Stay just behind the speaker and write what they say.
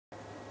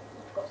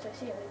so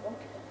see you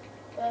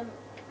everyone.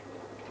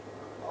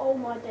 All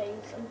my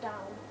days I'm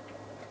down.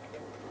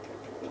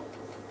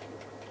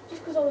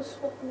 Just because I was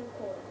swapping and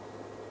calling.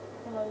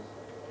 When I was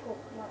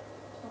like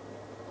stopping.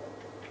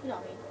 You know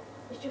what I mean?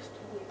 It's just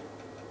you.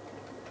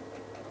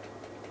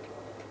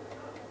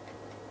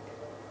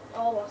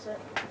 Oh, that's it.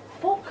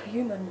 Fuck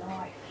human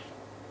life.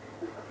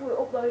 We're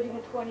uploading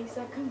a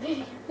 20-second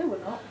video. No, we're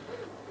not.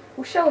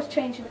 We'll show us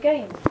changing the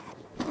game.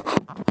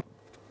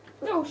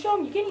 No, show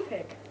them your guinea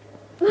pig.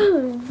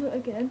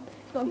 Again,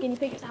 it's not a guinea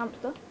pig, it's a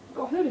hamster.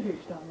 Got a hula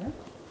hoops down there.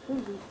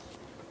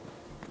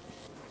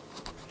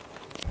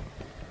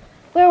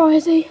 Where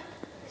is he?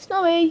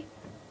 Snowy!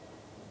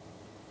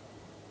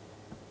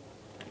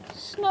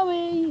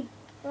 Snowy!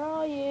 Where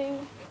are you?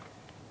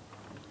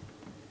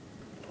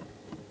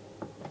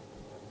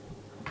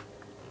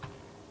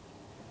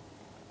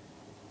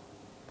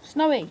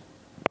 Snowy!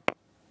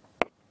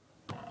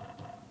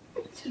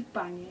 Just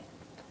bang it.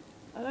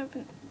 I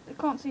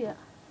can't see it.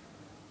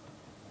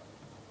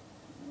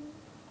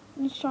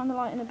 I need to shine the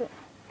light in a bit.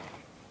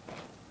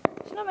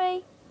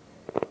 Snowy!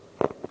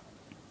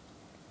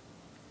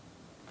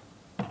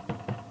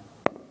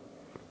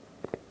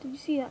 Did you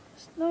see that?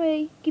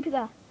 Snowy! Keep it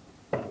there.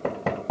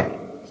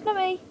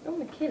 Snowy! I don't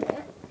want to kill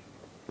it.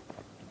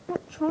 I'm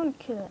not trying to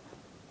kill it.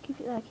 Keep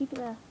it there, keep it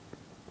there.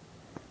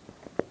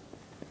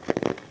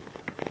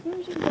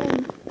 Where's it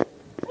going?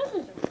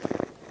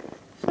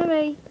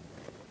 Snowy!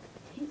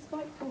 It's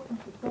like talking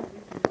to a dog,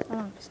 isn't it? Hang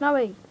on.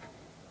 Snowy!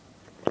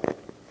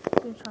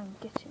 I'm going to try and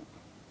get it.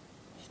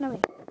 Snowy!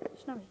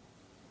 Snowy!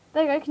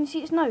 There you go, can you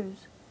see its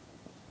nose?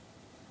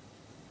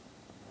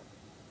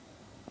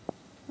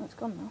 Oh, it's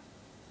gone now.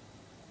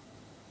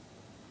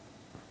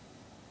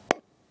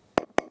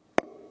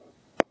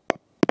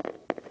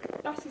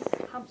 That's his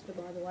hamster,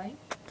 by the way.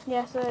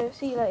 Yeah, so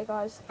see you later,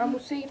 guys. And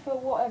we'll see you for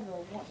whatever.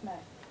 What's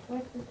next?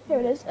 Here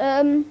it is.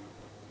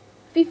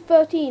 FIFA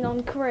 13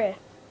 on career.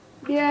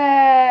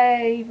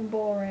 Yay! Even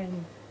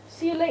boring.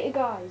 See you later,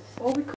 guys. Or we